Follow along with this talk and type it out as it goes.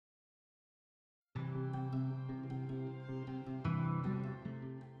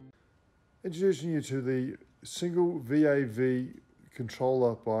Introducing you to the Single VAV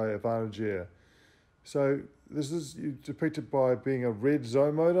controller by Advantage Air. So this is depicted by being a red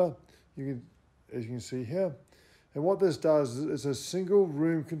zone motor, as you can see here. And what this does is a single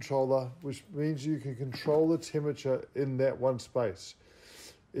room controller, which means you can control the temperature in that one space.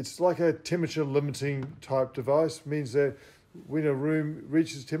 It's like a temperature limiting type device, means that when a room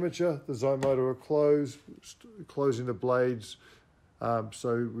reaches temperature, the zone motor will close, closing the blades,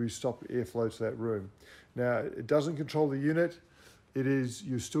 so we stop airflow to that room. Now, it doesn't control the unit.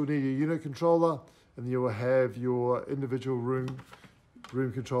 You still need a unit controller, and you will have your individual room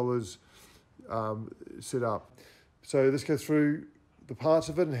controllers set up. So let's go through the parts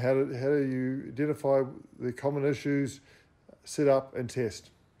of it and how do you identify the common issues, set up and test.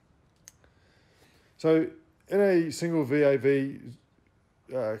 So in a single VAV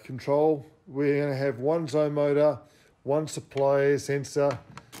control, we're going to have one zone motor, one supply air sensor,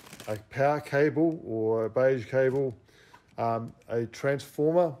 a power cable or a beige cable, a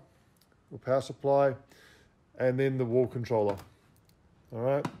transformer or power supply, and then the wall controller. All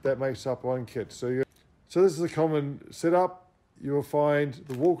right, that makes up one kit. So this is a common setup. You'll find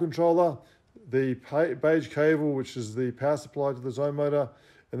the wall controller, the beige cable, which is the power supply to the zone motor,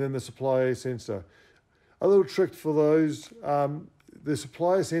 and then the supply air sensor. A little trick for those, the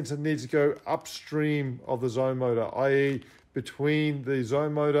supply air sensor needs to go upstream of the zone motor, i.e. between the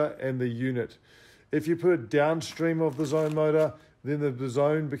zone motor and the unit. If you put it downstream of the zone motor, then the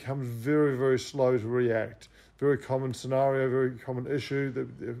zone becomes very, very slow to react. Very common scenario, very common issue that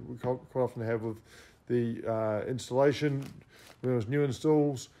we quite often have with the installation. When it was new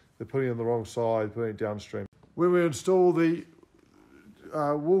installs, they're putting it on the wrong side, putting it downstream. When we install the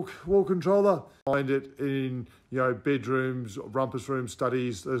wall controller, find it in bedrooms, rumpus rooms,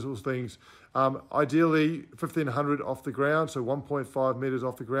 studies, those sorts of things. Ideally 1,500 off the ground, so 1.5 meters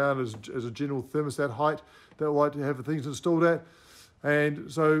off the ground as a general thermostat height that we like to have the things installed at.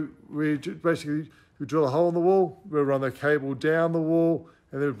 And so we drill a hole in the wall, we'll run the cable down the wall,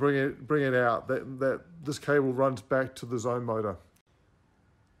 and then bring it out. This cable runs back to the zone motor.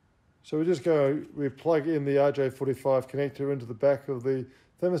 So we plug in the RJ45 connector into the back of the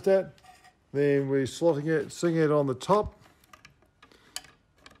thermostat. Then we're sitting it on the top,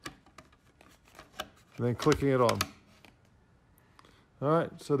 and then clicking it on. All right,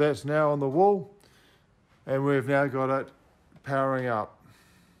 so that's now on the wall, and we've now got it powering up.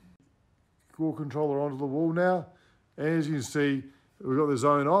 Wall controller onto the wall now, and as you can see, we've got the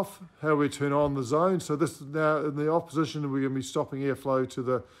zone off. How we turn on the zone? So this is now in the off position. We're going to be stopping airflow to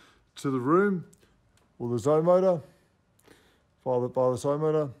the room or the zone motor by the zone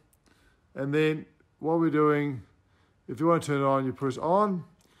motor. And then what we're doing, if you want to turn it on, you press on.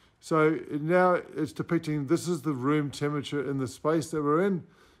 So now it's depicting this is the room temperature in the space that we're in.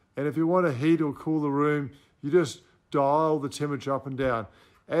 And if you want to heat or cool the room, you just dial the temperature up and down.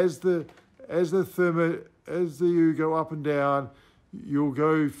 As you go up and down, you'll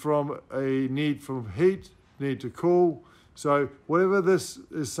go from a need to cool. So whatever this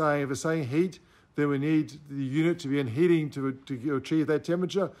is saying, if it's saying heat, then we need the unit to be in heating to achieve that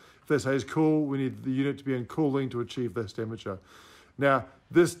temperature. If they say it's cool, we need the unit to be in cooling to achieve this temperature. Now,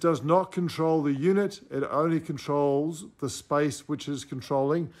 this does not control the unit. It only controls the space which is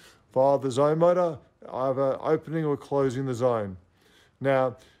controlling via the zone motor, either opening or closing the zone.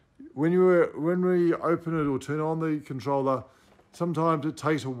 Now, when we open it or turn on the controller, sometimes it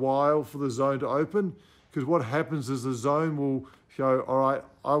takes a while for the zone to open, because what happens is the zone will go, all right,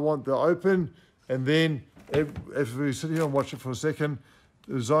 I want the open, and then if we sit here and watch it for a second,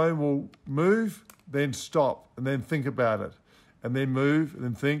 the zone will move, then stop, and then think about it, and then move, and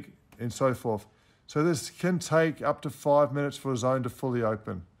then think, and so forth. So this can take up to 5 minutes for a zone to fully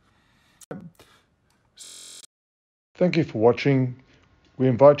open. Thank you for watching. We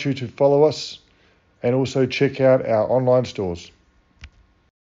invite you to follow us and also check out our online stores.